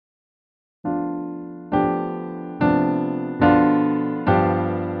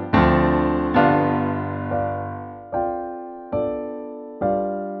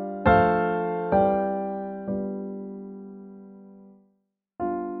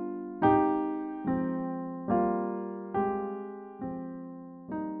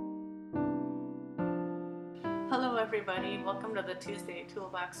everybody. Welcome to the Tuesday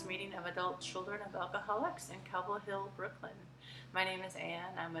Toolbox meeting of adult children of alcoholics in Cobble Hill, Brooklyn. My name is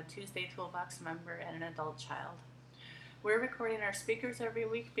Ann. I'm a Tuesday Toolbox member and an adult child. We're recording our speakers every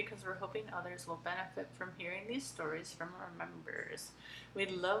week because we're hoping others will benefit from hearing these stories from our members.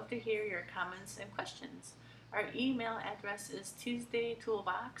 We'd love to hear your comments and questions. Our email address is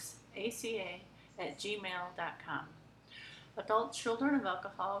tuesdaytoolboxaca@gmail.com. Adult Children of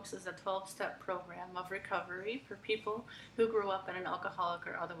Alcoholics is a 12-step program of recovery for people who grew up in an alcoholic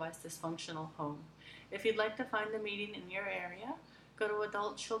or otherwise dysfunctional home. If you'd like to find the meeting in your area, go to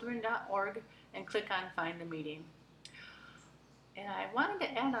adultchildren.org and click on Find the Meeting. And I wanted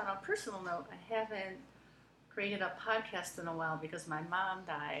to add on a personal note, I haven't created a podcast in a while because my mom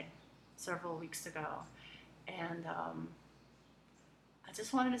died several weeks ago. And I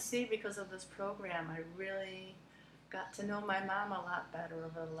just wanted to say, because of this program, I really got to know my mom a lot better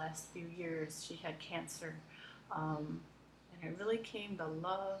over the last few years. She had cancer, and I really came to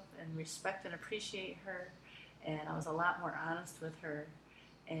love and respect and appreciate her, and I was a lot more honest with her,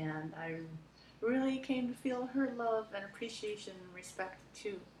 and I really came to feel her love and appreciation and respect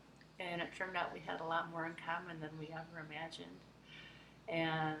too, and it turned out we had a lot more in common than we ever imagined,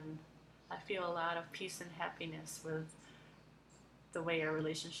 and I feel a lot of peace and happiness with the way our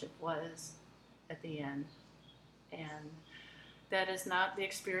relationship was at the end. And that is not the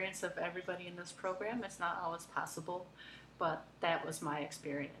experience of everybody in this program. It's not always possible, but that was my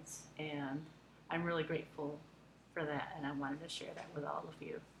experience, and I'm really grateful for that, and I wanted to share that with all of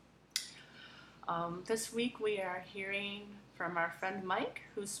you. This week we are hearing from our friend Mike,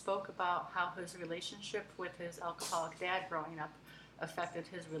 who spoke about how his relationship with his alcoholic dad growing up affected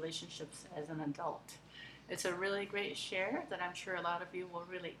his relationships as an adult. It's a really great share that I'm sure a lot of you will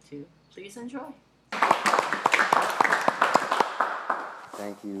relate to. Please enjoy.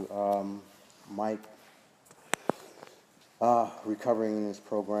 Thank you. Mike, recovering in this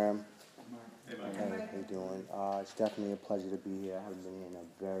program. Hey, Mike. Hey, how you doing? It's definitely a pleasure to be here. I haven't been here in a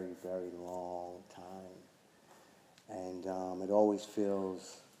very, very long time. And it always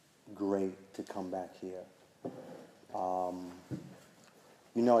feels great to come back here.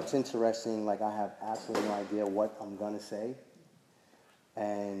 It's interesting, like I have absolutely no idea what I'm going to say.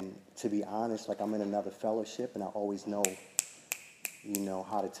 And to be honest, like I'm in another fellowship and I always know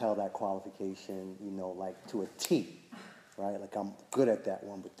how to tell that qualification, like to a T, right? Like I'm good at that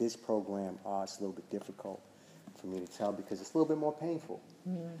one, but this program, it's a little bit difficult for me to tell because it's a little bit more painful,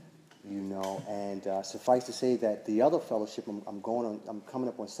 and suffice to say that the other fellowship I'm coming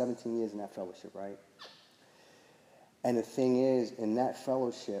up on 17 years in that fellowship, right? And the thing is, in that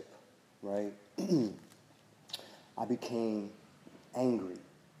fellowship, right, I became angry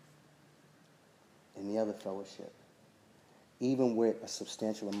in the other fellowship, even with a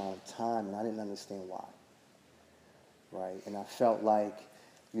substantial amount of time, and I didn't understand why, right? And I felt like,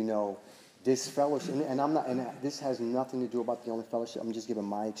 this fellowship, and this has nothing to do about the only fellowship. I'm just giving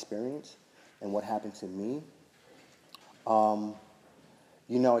my experience and what happened to me.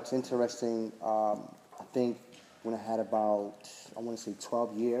 It's interesting. I think when I had about, I want to say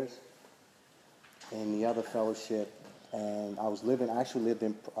 12 years in the other fellowship, and I actually lived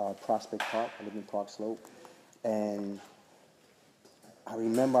in Prospect Park. I lived in Park Slope, and I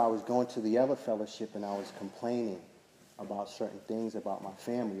remember I was going to the other fellowship and I was complaining about certain things about my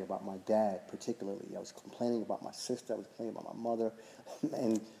family, about my dad particularly. I was complaining about my sister, I was complaining about my mother,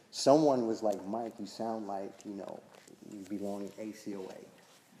 and someone was like, Mike, you sound like, you belong in ACOA,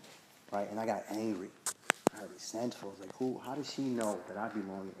 right? And I got angry. I got resentful. I was like, how does she know that I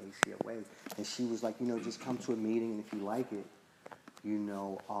belong in ACOA? And she was like, just come to a meeting and if you like it,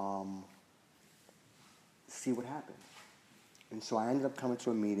 see what happens. And so I ended up coming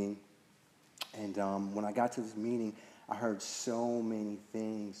to a meeting, and when I got to this meeting, I heard so many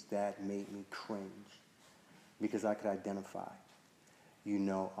things that made me cringe because I could identify.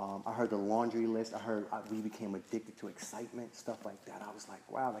 I heard the laundry list. I heard we became addicted to excitement, stuff like that. I was like,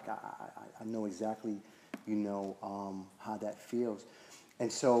 wow, like I know exactly, how that feels. And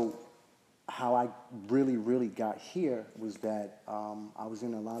so how I really, really got here was that I was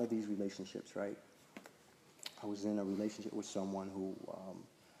in a lot of these relationships, right? I was in a relationship with someone who,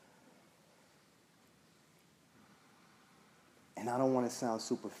 and I don't want to sound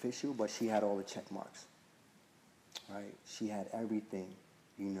superficial, but she had all the check marks, right? She had everything,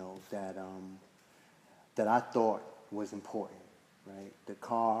 that I thought was important, right? The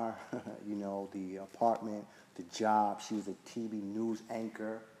car, the apartment, the job. She was a TV news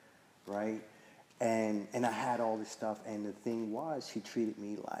anchor, right? And I had all this stuff, and the thing was, she treated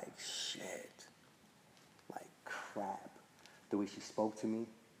me like shit. Crap, the way she spoke to me.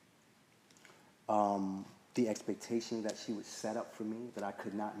 the expectations that she would set up for me that I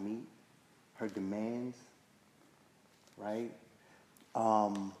could not meet, her demands, right?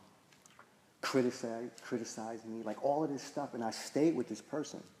 Criticize me, like all of this stuff. And I stayed with this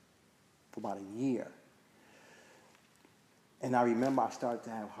person for about a year. And I remember I started to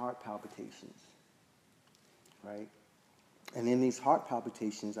have heart palpitations, right? And in these heart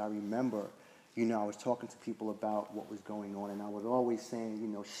palpitations, I remember, I was talking to people about what was going on, and I was always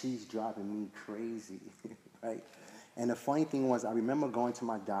saying, she's driving me crazy, right? And the funny thing was, I remember going to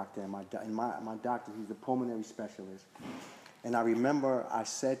my doctor, and my doctor, he's a pulmonary specialist. And I remember I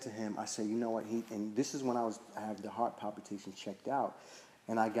said to him, I said, you know what, and this is when I have the heart palpitations checked out.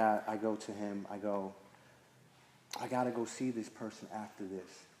 And I go to him, I go, I got to go see this person after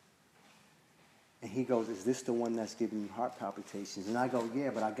this. And he goes, is this the one that's giving you heart palpitations? And I go, yeah,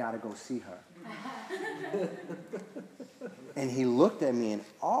 but I got to go see her. And he looked at me in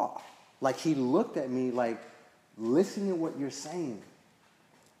awe. Like, he looked at me like, listen to what you're saying.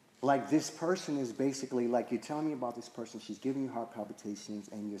 Like, this person is basically, like, you're telling me about this person, she's giving you heart palpitations,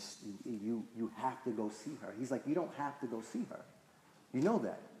 and you have to go see her. He's like, you don't have to go see her. You know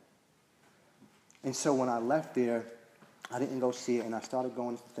that. And so when I left there, I didn't go see it, and I started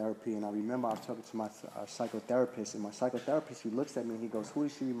going to therapy, and I remember I was talking to my psychotherapist, and my psychotherapist, he looks at me, and he goes, who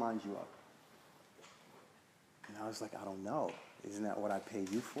does she remind you of? And I was like, I don't know. Isn't that what I paid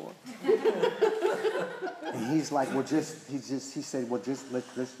you for? And he's like, well, he said, well, just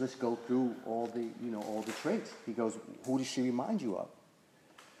let's go through all the traits. He goes, who does she remind you of?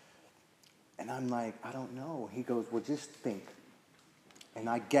 And I'm like, I don't know. He goes, well, just think. And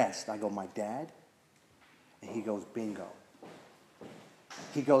I guessed. I go, my dad? And he goes, bingo.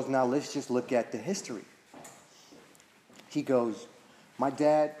 He goes, now let's just look at the history. He goes, my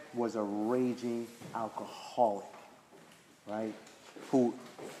dad was a raging alcoholic, right? Who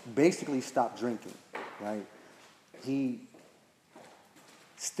basically stopped drinking, right? He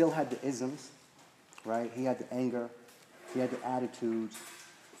still had the isms, right? He had the anger. He had the attitudes.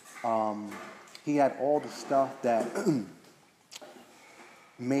 He had all the stuff that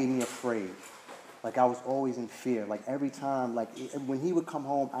made me afraid. Like, I was always in fear. Like, every time, when he would come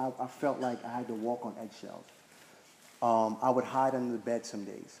home, I felt like I had to walk on eggshells. I would hide under the bed some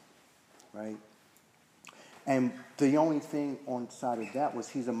days, right? And the only thing on side of that was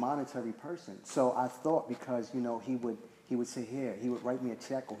he's a monetary person. So I thought because, he would say, here, he would write me a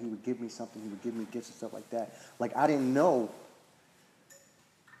check, or he would give me something, he would give me gifts and stuff like that. Like, I didn't know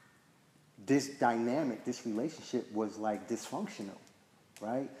this dynamic, this relationship was, like, dysfunctional,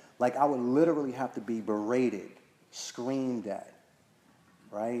 right? Like, I would literally have to be berated, screamed at,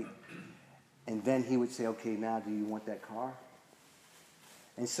 right? And then he would say, okay, now do you want that car?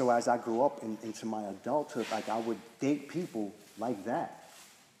 And so as I grew up into my adulthood, like, I would date people like that,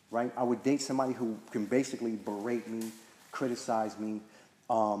 right? I would date somebody who can basically berate me, criticize me,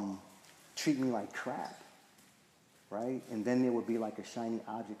 treat me like crap, right? And then there would be like a shiny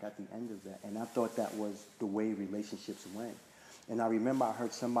object at the end of that. And I thought that was the way relationships went. And I remember I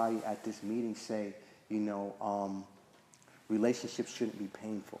heard somebody at this meeting say, relationships shouldn't be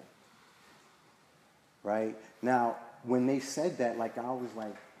painful, right? Now, when they said that, like, I was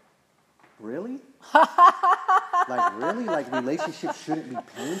like, really? Like, really? Like, relationships shouldn't be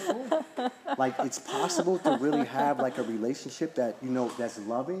painful? Like, it's possible to really have, like, a relationship that, that's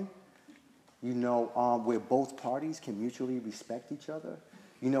loving, where both parties can mutually respect each other,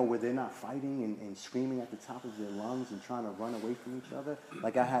 where they're not fighting and screaming at the top of their lungs and trying to run away from each other.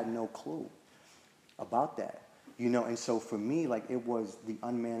 Like, I had no clue about that. And so for me, like, it was the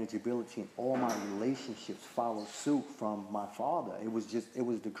unmanageability, and all my relationships follow suit from my father. It was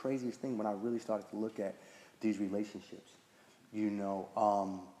the craziest thing when I really started to look at these relationships,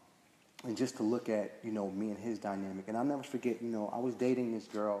 and just to look at, me and his dynamic. And I'll never forget, I was dating this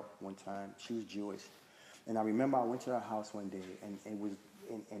girl one time. She was Jewish. And I remember I went to her house one day, and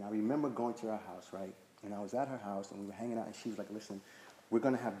I remember going to her house, right? And I was at her house, and we were hanging out, and she was like, listen, we're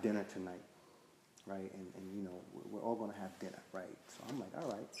going to have dinner tonight. Right, and we're all going to have dinner, right? So I'm like, all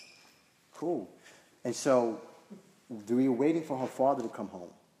right, cool. And so we were waiting for her father to come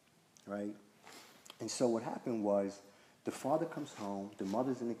home, right? And so what happened was the father comes home, the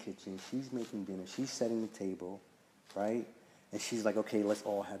mother's in the kitchen, she's making dinner, she's setting the table, right? And she's like, okay, let's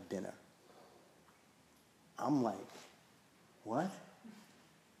all have dinner. I'm like, what?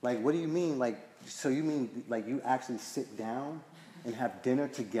 Like, what do you mean? Like, so you mean, like, you actually sit down and have dinner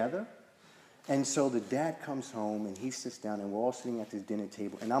together? And so the dad comes home and he sits down and we're all sitting at this dinner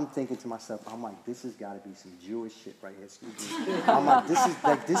table and I'm thinking to myself, I'm like, this has got to be some Jewish shit right here. Excuse me. I'm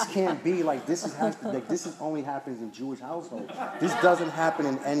like, this can't be like this is only happens in Jewish household. This doesn't happen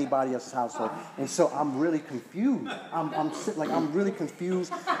in anybody else's household. And so I'm really confused. I'm really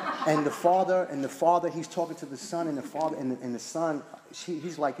confused. And the father, he's talking to the son, and the father and the son,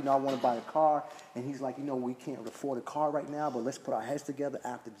 he's like, I want to buy a car. And he's like, we can't afford a car right now, but let's put our heads together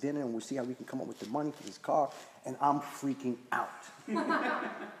after dinner and we'll see how we can come up with the money for this car. And I'm freaking out.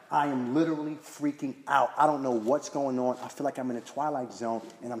 I am literally freaking out. I don't know what's going on. I feel like I'm in a twilight zone,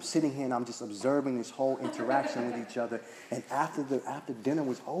 and I'm sitting here and I'm just observing this whole interaction with each other. And after dinner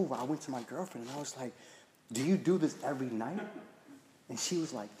was over, I went to my girlfriend and I was like, do you do this every night? And she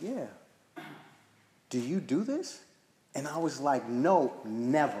was like, yeah. Do you do this? And I was like, no,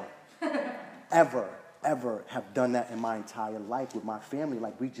 never. ever have done that in my entire life with my family.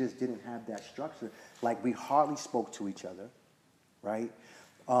 Like, we just didn't have that structure. Like, we hardly spoke to each other, right?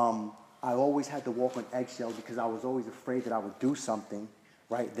 I always had to walk on eggshells because I was always afraid that I would do something,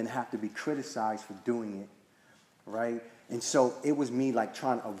 right, then have to be criticized for doing it, right? And so it was me, like,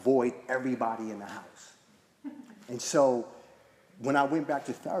 trying to avoid everybody in the house. And so when I went back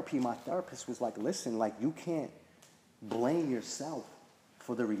to therapy, my therapist was like, listen, like, you can't blame yourself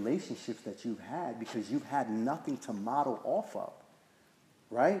for the relationships that you've had because you've had nothing to model off of,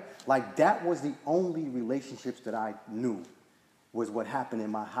 right? Like, that was the only relationships that I knew was what happened in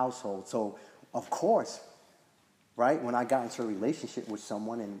my household. So, of course, right, when I got into a relationship with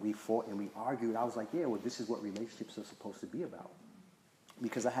someone and we fought and we argued, I was like, yeah, well, this is what relationships are supposed to be about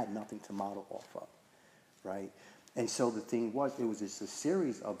because I had nothing to model off of, right? And so the thing was, it was just a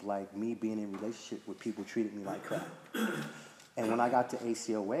series of, like, me being in a relationship with people who treated me like crap. And when I got to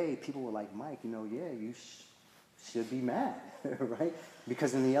ACOA, people were like, Mike, yeah, you should be mad, right?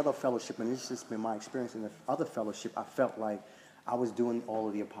 Because in the other fellowship, and this has just been my experience, in the other fellowship, I felt like I was doing all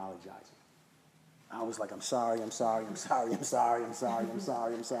of the apologizing. I was like, I'm sorry.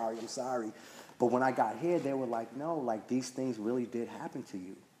 But when I got here, they were like, no, like, these things really did happen to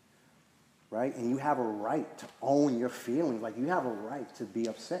you, right? And you have a right to own your feelings. Like, you have a right to be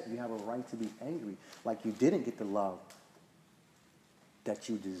upset. You have a right to be angry. Like, you didn't get the love that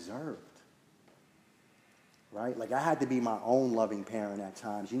you deserved, right? Like, I had to be my own loving parent at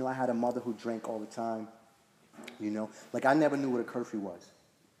times. I had a mother who drank all the time, Like, I never knew what a curfew was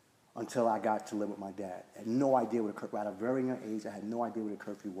until I got to live with my dad. I had no idea what a curfew was. At a very young age, I had no idea what a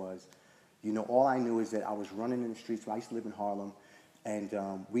curfew was. All I knew is that I was running in the streets. I used to live in Harlem, and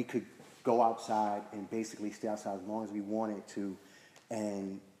we could go outside and basically stay outside as long as we wanted to,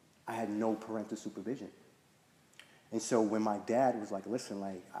 and I had no parental supervision. And so when my dad was like, listen,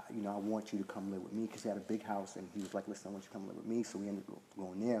 like, I want you to come live with me, because he had a big house, and he was like, listen, I want you to come live with me. So we ended up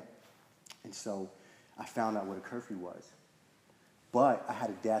going there. And so I found out what a curfew was. But I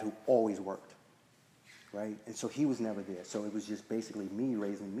had a dad who always worked, right? And so he was never there. So it was just basically me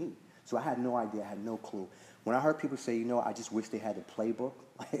raising me. So I had no idea. I had no clue. When I heard people say, I just wish they had the playbook.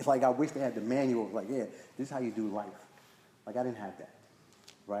 Like, I wish they had the manual. Like, yeah, this is how you do life. Like, I didn't have that,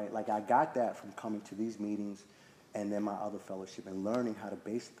 right? Like, I got that from coming to these meetings and then my other fellowship and learning how to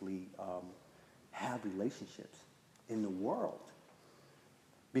basically have relationships in the world.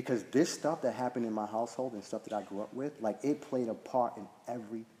 Because this stuff that happened in my household and stuff that I grew up with, like, it played a part in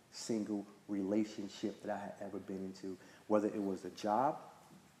every single relationship that I had ever been into, whether it was a job,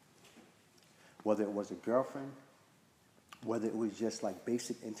 whether it was a girlfriend, whether it was just, like,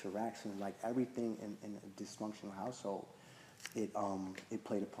 basic interaction, like, everything in a dysfunctional household, it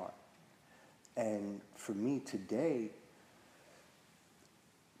played a part. And for me today,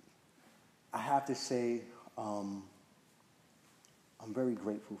 I have to say, I'm very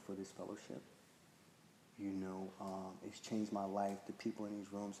grateful for this fellowship. It's changed my life. The people in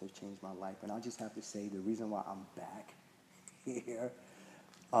these rooms have changed my life. And I just have to say, the reason why I'm back here,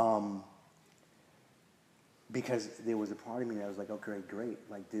 because there was a part of me that was like, okay, great.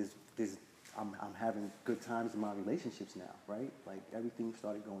 Like, I'm having good times in my relationships now, right? Like, everything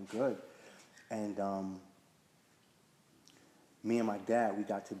started going good. And me and my dad, we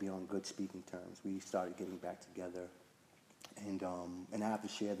got to be on good speaking terms. We started getting back together. And I have to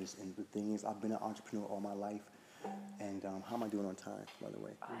share this. And the thing is, I've been an entrepreneur all my life. And how am I doing on time, by the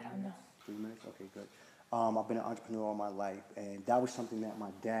way? I don't know. 3 minutes? Okay, good. I've been an entrepreneur all my life. And that was something that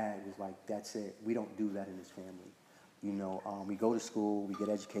my dad was like, that's it. We don't do that in this family. We go to school, we get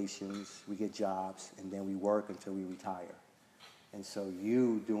educations, we get jobs, and then we work until we retire. And so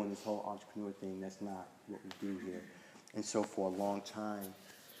you doing this whole entrepreneur thing, that's not what we do here. And so for a long time,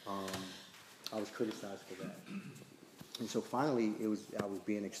 I was criticized for that. And so finally, I was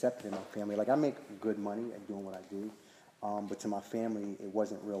being accepted in my family. Like, I make good money at doing what I do, but to my family, it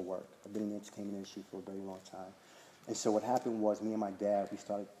wasn't real work. I've been in the entertainment industry for a very long time. And so what happened was, me and my dad, we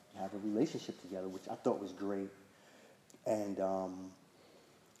started to have a relationship together, which I thought was great. And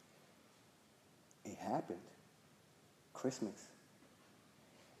it happened. Christmas.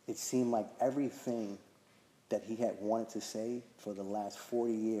 It seemed like everything that he had wanted to say for the last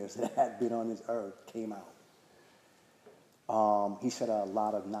 40 years that had been on this earth came out. He said a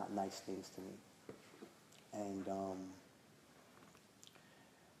lot of not nice things to me.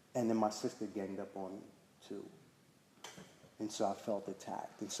 And then my sister ganged up on me, too. And so I felt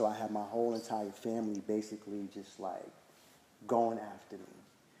attacked. And so I had my whole entire family basically just like going after me.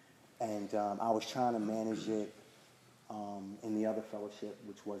 And I was trying to manage it in the other fellowship,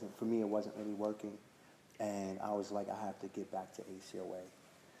 which wasn't, for me, it wasn't really working. And I was like, I have to get back to ACOA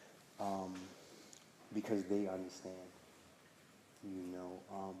because they understand,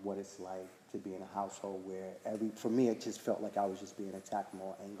 what it's like to be in a household where for me, it just felt like I was just being attacked from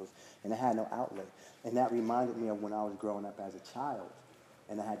all angles, and I had no outlet. And that reminded me of when I was growing up as a child,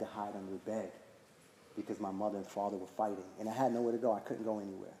 and I had to hide under the bed because my mother and father were fighting, and I had nowhere to go. I couldn't go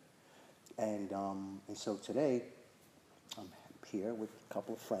anywhere. And so today, I'm here with a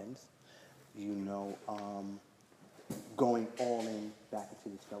couple of friends, going all in back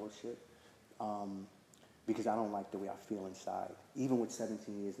into this fellowship. Because I don't like the way I feel inside. Even with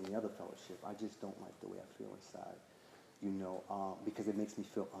 17 years in the other fellowship, I just don't like the way I feel inside, because it makes me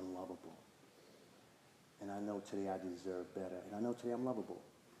feel unlovable. And I know today I deserve better. And I know today I'm lovable,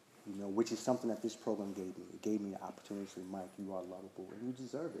 which is something that this program gave me. It gave me the opportunity to say, Mike, you are lovable, and you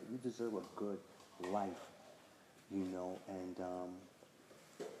deserve it. You deserve a good life, and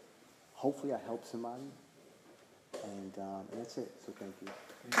hopefully I help somebody. And that's it, so thank you.